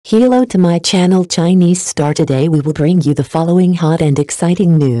Hello to my channel Chinese Star. Today we will bring you the following hot and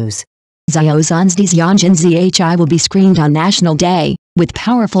exciting news. Xiao Zhan's Xiao Zhan will be screened on National Day, with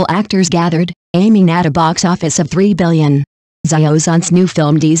powerful actors gathered, aiming at a box office of 3 billion. Xiao Zhan's new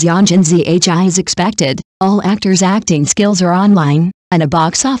film Xiao Zhan is expected. All actors' acting skills are online, and a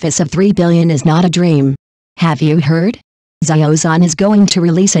box office of 3 billion is not a dream. Have you heard? Xiao Zhan is going to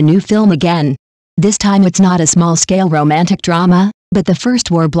release a new film again. This time it's not a small-scale romantic drama, but the first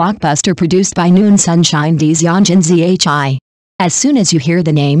war blockbuster produced by Noon Sunshine Xiao Zhan. As soon as you hear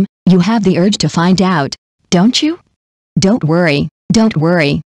the name, you have the urge to find out, don't you? Don't worry,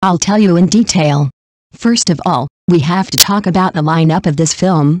 I'll tell you in detail. First of all, we have to talk about the lineup of this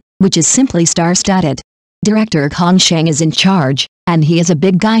film, which is simply star-studded. Director Kong Sheng is in charge, and he is a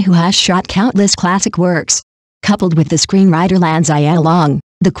big guy who has shot countless classic works. Coupled with the screenwriter Lan Xiaolong,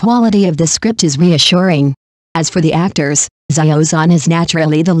 the quality of the script is reassuring. As for the actors, Xiao Zhan is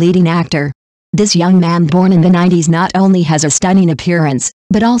naturally the leading actor. This young man born in the 90s not only has a stunning appearance,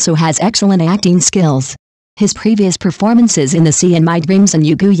 but also has excellent acting skills. His previous performances in The Sea in My Dreams and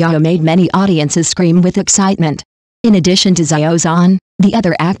Yu Gu Yao made many audiences scream with excitement. In addition to Xiao Zhan, the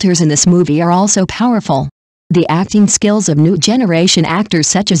other actors in this movie are also powerful. The acting skills of new generation actors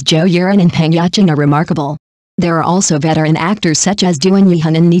such as Zhou Yuran and Peng Yacheng are remarkable. There are also veteran actors such as Duan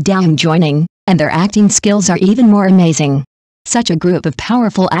Yihan and Ni Daong joining, and their acting skills are even more amazing. Such a group of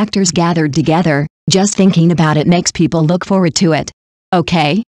powerful actors gathered together, just thinking about it makes people look forward to it.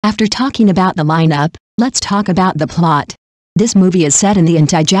 Okay, after talking about the lineup, let's talk about the plot. This movie is set in the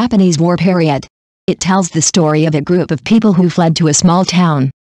anti-Japanese war period. It tells the story of a group of people who fled to a small town.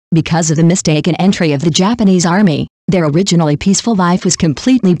 Because of the mistaken entry of the Japanese army, their originally peaceful life was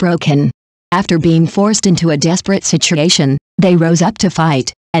completely broken. After being forced into a desperate situation, they rose up to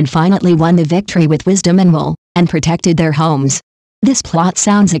fight, and finally won the victory with wisdom and will, and protected their homes. This plot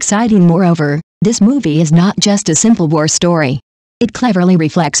sounds exciting. Moreover, this movie is not just a simple war story. It cleverly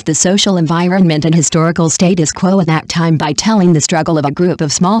reflects the social environment and historical status quo at that time by telling the struggle of a group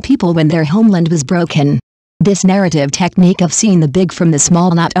of small people when their homeland was broken. This narrative technique of seeing the big from the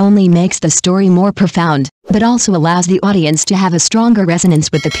small not only makes the story more profound, but also allows the audience to have a stronger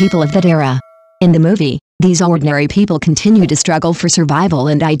resonance with the people of that era. In the movie, these ordinary people continue to struggle for survival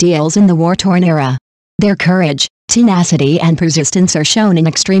and ideals in the war-torn era. Their courage, tenacity and persistence are shown in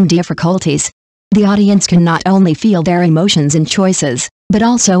extreme difficulties. The audience can not only feel their emotions and choices, but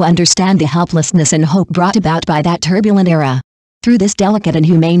also understand the helplessness and hope brought about by that turbulent era. Through this delicate and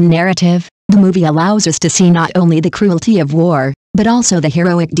humane narrative, the movie allows us to see not only the cruelty of war, but also the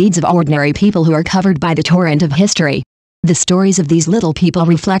heroic deeds of ordinary people who are covered by the torrent of history. The stories of these little people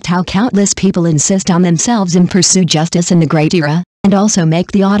reflect how countless people insist on themselves and pursue justice in the great era, and also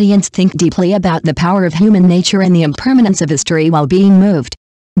make the audience think deeply about the power of human nature and the impermanence of history while being moved.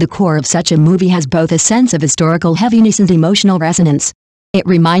 The core of such a movie has both a sense of historical heaviness and emotional resonance. It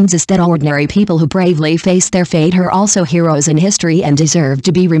reminds us that ordinary people who bravely face their fate are also heroes in history and deserve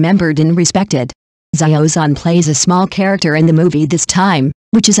to be remembered and respected. Xiao Zhan plays a small character in the movie this time,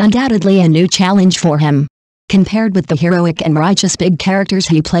 which is undoubtedly a new challenge for him. Compared with the heroic and righteous big characters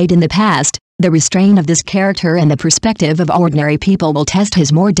he played in the past, the restraint of this character and the perspective of ordinary people will test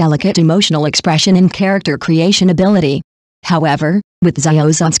his more delicate emotional expression and character creation ability. However, with Xiao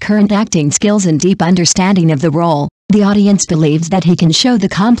Zhan's current acting skills and deep understanding of the role, the audience believes that he can show the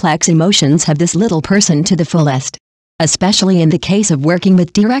complex emotions of this little person to the fullest. Especially in the case of working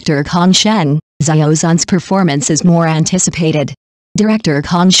with director Kong Sheng, Xiao Zhan's performance is more anticipated. Director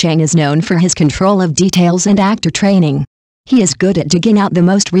Kong Sheng is known for his control of details and actor training. He is good at digging out the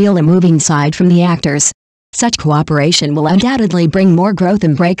most real and moving side from the actors. Such cooperation will undoubtedly bring more growth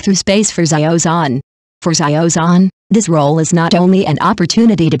and breakthrough space for Xiao Zhan. For Xiao Zhan, this role is not only an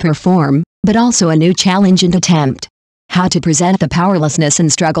opportunity to perform, but also a new challenge and attempt. How to present the powerlessness and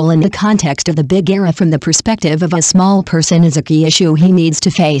struggle in the context of the big era from the perspective of a small person is a key issue he needs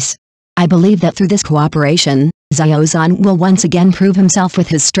to face. I believe that through this cooperation, Xiao Zhan will once again prove himself with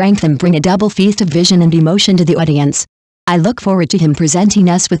his strength and bring a double feast of vision and emotion to the audience. I look forward to him presenting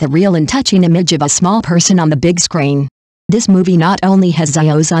us with a real and touching image of a small person on the big screen. This movie not only has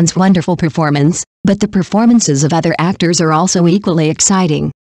Xiao Zhan's wonderful performance, but the performances of other actors are also equally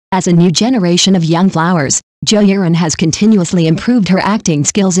exciting. As a new generation of young flowers, Zhou Yuran has continuously improved her acting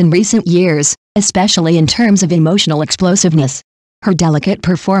skills in recent years, especially in terms of emotional explosiveness. Her delicate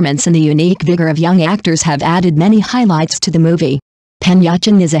performance and the unique vigor of young actors have added many highlights to the movie. Peng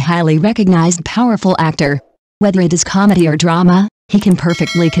Yacheng is a highly recognized powerful actor. Whether it is comedy or drama, he can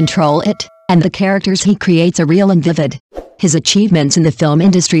perfectly control it, and the characters he creates are real and vivid. His achievements in the film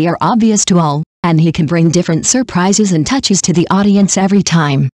industry are obvious to all, and he can bring different surprises and touches to the audience every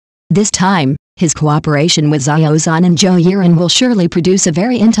time. This time, his cooperation with Xiao Zhan and Zhou Yiren will surely produce a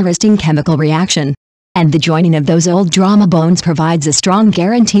very interesting chemical reaction. And the joining of those old drama bones provides a strong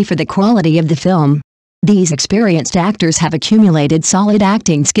guarantee for the quality of the film. These experienced actors have accumulated solid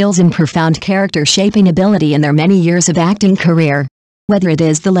acting skills and profound character-shaping ability in their many years of acting career. Whether it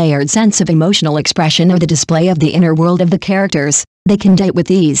is the layered sense of emotional expression or the display of the inner world of the characters, they can do it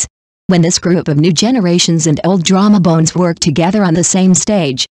with ease. When this group of new generations and old drama bones work together on the same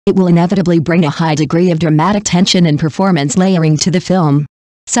stage, it will inevitably bring a high degree of dramatic tension and performance layering to the film.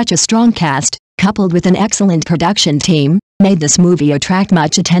 Such a strong cast, coupled with an excellent production team, made this movie attract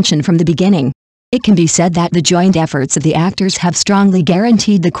much attention from the beginning. It can be said that the joint efforts of the actors have strongly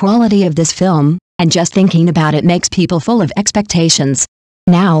guaranteed the quality of this film, and just thinking about it makes people full of expectations.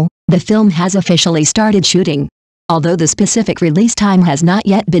 Now, the film has officially started shooting. Although the specific release time has not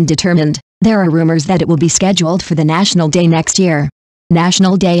yet been determined, there are rumors that it will be scheduled for the National Day next year.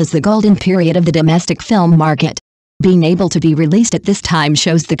 National Day is the golden period of the domestic film market. Being able to be released at this time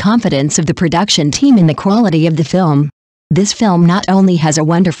shows the confidence of the production team in the quality of the film. This film not only has a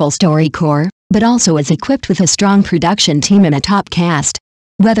wonderful story core, but also is equipped with a strong production team and a top cast.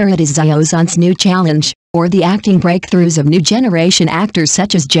 Whether it is Xiao Zhan's new challenge, or the acting breakthroughs of new generation actors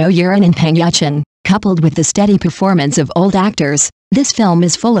such as Zhou Yiren and Peng Yuchen, coupled with the steady performance of old actors, this film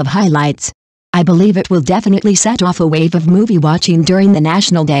is full of highlights. I believe it will definitely set off a wave of movie watching during the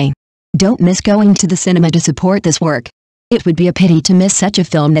National Day. Don't miss going to the cinema to support this work. It would be a pity to miss such a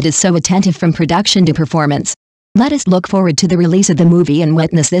film that is so attentive from production to performance. Let us look forward to the release of the movie and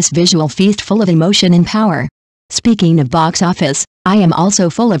witness this visual feast full of emotion and power. Speaking of box office, I am also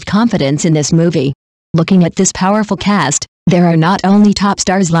full of confidence in this movie. Looking at this powerful cast, there are not only top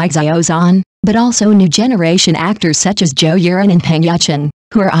stars like Xiao Zhan, but also new generation actors such as Zhou Yiren and Peng Yuchen,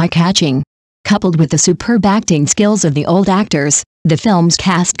 who are eye-catching. Coupled with the superb acting skills of the old actors, the film's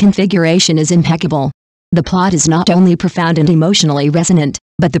cast configuration is impeccable. The plot is not only profound and emotionally resonant,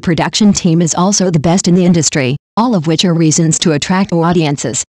 but the production team is also the best in the industry, all of which are reasons to attract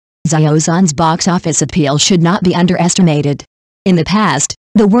audiences. Xiao Zhan's box office appeal should not be underestimated. In the past,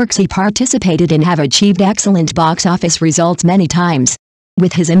 the works he participated in have achieved excellent box office results many times.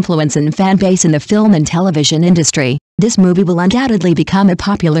 With his influence and fan base in the film and television industry, this movie will undoubtedly become a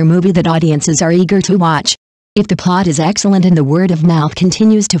popular movie that audiences are eager to watch. If the plot is excellent and the word of mouth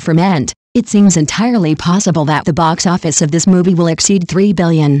continues to ferment, it seems entirely possible that the box office of this movie will exceed 3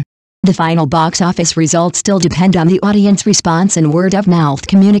 billion. The final box office results still depend on the audience response and word of mouth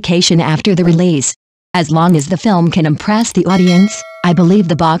communication after the release. As long as the film can impress the audience, I believe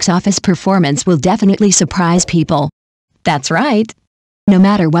the box office performance will definitely surprise people. That's right. No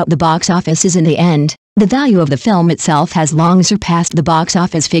matter what the box office is in the end, the value of the film itself has long surpassed the box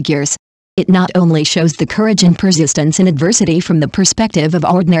office figures. It not only shows the courage and persistence in adversity from the perspective of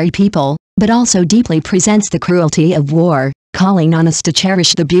ordinary people, but also deeply presents the cruelty of war, calling on us to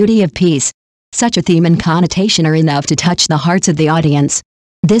cherish the beauty of peace. Such a theme and connotation are enough to touch the hearts of the audience.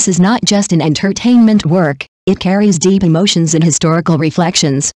 This is not just an entertainment work, it carries deep emotions and historical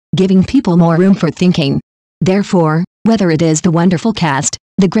reflections, giving people more room for thinking. Therefore, whether it is the wonderful cast,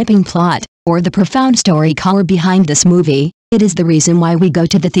 the gripping plot, or the profound story core behind this movie, it is the reason why we go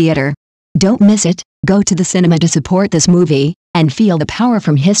to the theater. Don't miss it, go to the cinema to support this movie, and feel the power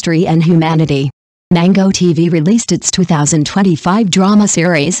from history and humanity. Mango TV released its 2025 drama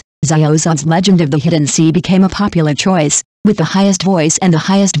series, Xiao Zhan's Legend of the Hidden Sea became a popular choice, with the highest voice and the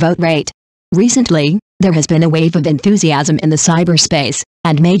highest vote rate. Recently, there has been a wave of enthusiasm in the cyberspace,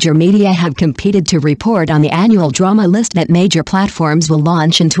 and major media have competed to report on the annual drama list that major platforms will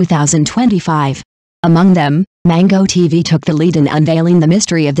launch in 2025. Among them, Mango TV took the lead in unveiling the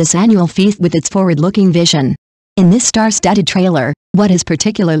mystery of this annual feast with its forward-looking vision. In this star-studded trailer, what is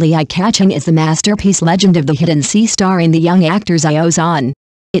particularly eye-catching is the masterpiece Legend of the Hidden Sea starring the young actor Xiao Zhan.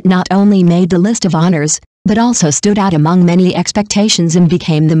 It not only made the list of honors, but also stood out among many expectations and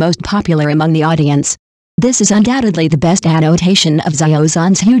became the most popular among the audience. This is undoubtedly the best annotation of Xiao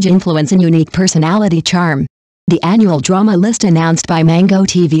Zhan's huge influence and unique personality charm. The annual drama list announced by Mango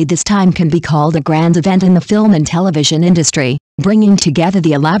TV this time can be called a grand event in the film and television industry, bringing together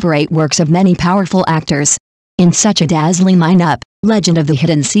the elaborate works of many powerful actors. In such a dazzling lineup, Legend of the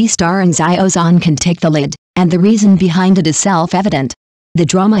Hidden Sea starring Xiao Zhan can take the lead, and the reason behind it is self-evident. The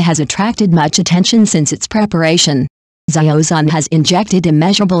drama has attracted much attention since its preparation. Xiao Zhan has injected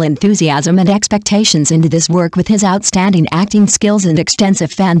immeasurable enthusiasm and expectations into this work with his outstanding acting skills and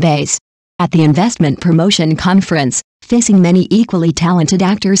extensive fan base. At the Investment Promotion Conference, facing many equally talented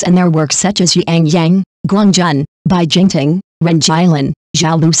actors and their works such as Yang Yang, Guang Jun, Bai Jingting, Ren Jilan,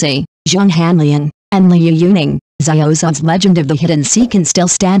 Zhao Lusi, Zhang Hanlian, and Liu Yuning, Xiao Zhan's Legend of the Hidden Sea can still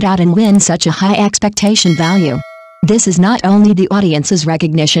stand out and win such a high expectation value. This is not only the audience's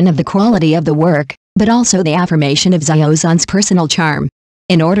recognition of the quality of the work, but also the affirmation of Xiao Zhan's personal charm.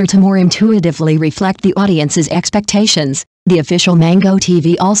 In order to more intuitively reflect the audience's expectations, the official Mango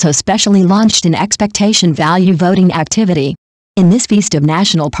TV also specially launched an expectation value voting activity. In this feast of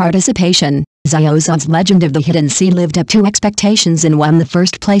national participation, Xiao Zhan's Legend of the Hidden Sea lived up to expectations and won the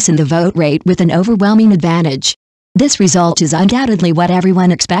first place in the vote rate with an overwhelming advantage. This result is undoubtedly what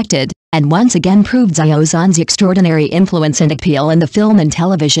everyone expected, and once again proved Xiao Zhan's extraordinary influence and appeal in the film and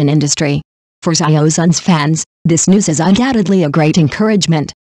television industry. For Xiao Zhan's fans, this news is undoubtedly a great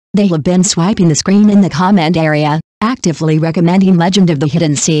encouragement. They have been swiping the screen in the comment area, actively recommending Legend of the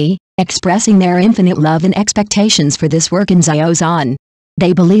Hidden Sea, expressing their infinite love and expectations for this work in Xiao Zhan.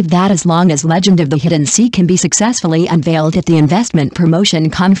 They believe that as long as Legend of the Hidden Sea can be successfully unveiled at the Investment Promotion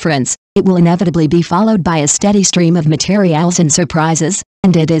Conference, it will inevitably be followed by a steady stream of materials and surprises,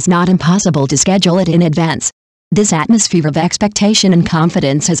 and it is not impossible to schedule it in advance. This atmosphere of expectation and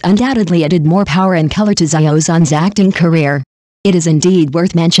confidence has undoubtedly added more power and color to Xiao Zhan's acting career. It is indeed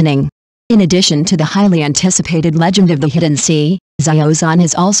worth mentioning. In addition to the highly anticipated Legend of the Hidden Sea, Xiao Zhan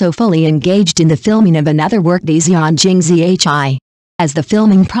is also fully engaged in the filming of another work, the Xianjing Zhi. As the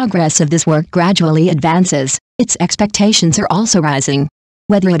filming progress of this work gradually advances, its expectations are also rising.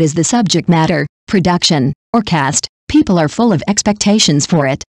 Whether it is the subject matter, production, or cast, people are full of expectations for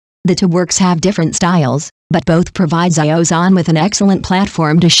it. The two works have different styles, but both provide Xiao Zhan with an excellent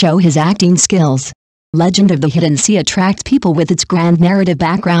platform to show his acting skills. Legend of the Hidden Sea attracts people with its grand narrative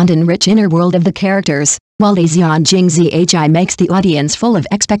background and rich inner world of the characters, while the Xianjing Zhi makes the audience full of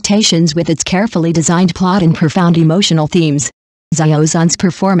expectations with its carefully designed plot and profound emotional themes. Xiao Zhan's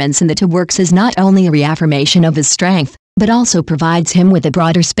performance in the two works is not only a reaffirmation of his strength, but also provides him with a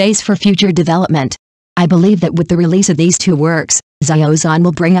broader space for future development. I believe that with the release of these two works, Xiao Zhan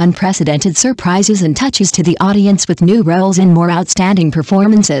will bring unprecedented surprises and touches to the audience with new roles and more outstanding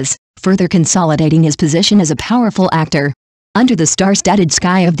performances, further consolidating his position as a powerful actor. Under the star-studded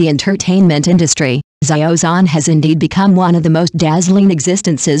sky of the entertainment industry, Xiao Zhan has indeed become one of the most dazzling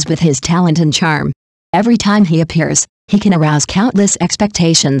existences with his talent and charm. Every time he appears, he can arouse countless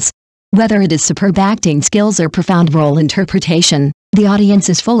expectations. Whether it is superb acting skills or profound role interpretation, the audience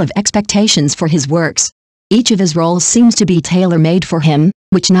is full of expectations for his works. Each of his roles seems to be tailor-made for him,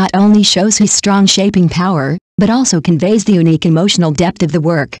 which not only shows his strong shaping power, but also conveys the unique emotional depth of the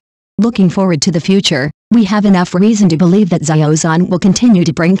work. Looking forward to the future, we have enough reason to believe that Xiao Zhan will continue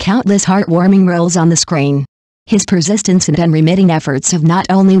to bring countless heartwarming roles on the screen. His persistence and unremitting efforts have not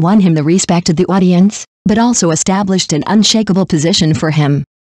only won him the respect of the audience, but also established an unshakable position for him.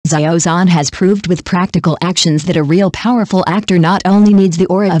 Xiao Zhan has proved with practical actions that a real powerful actor not only needs the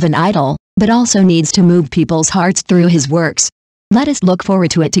aura of an idol, but also needs to move people's hearts through his works. Let us look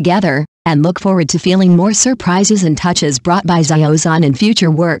forward to it together, and look forward to feeling more surprises and touches brought by Xiao Zhan in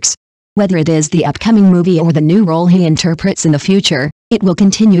future works. Whether it is the upcoming movie or the new role he interprets in the future, it will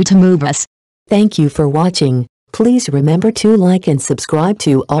continue to move us. Thank you for watching. Please remember to like and subscribe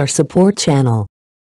to our support channel.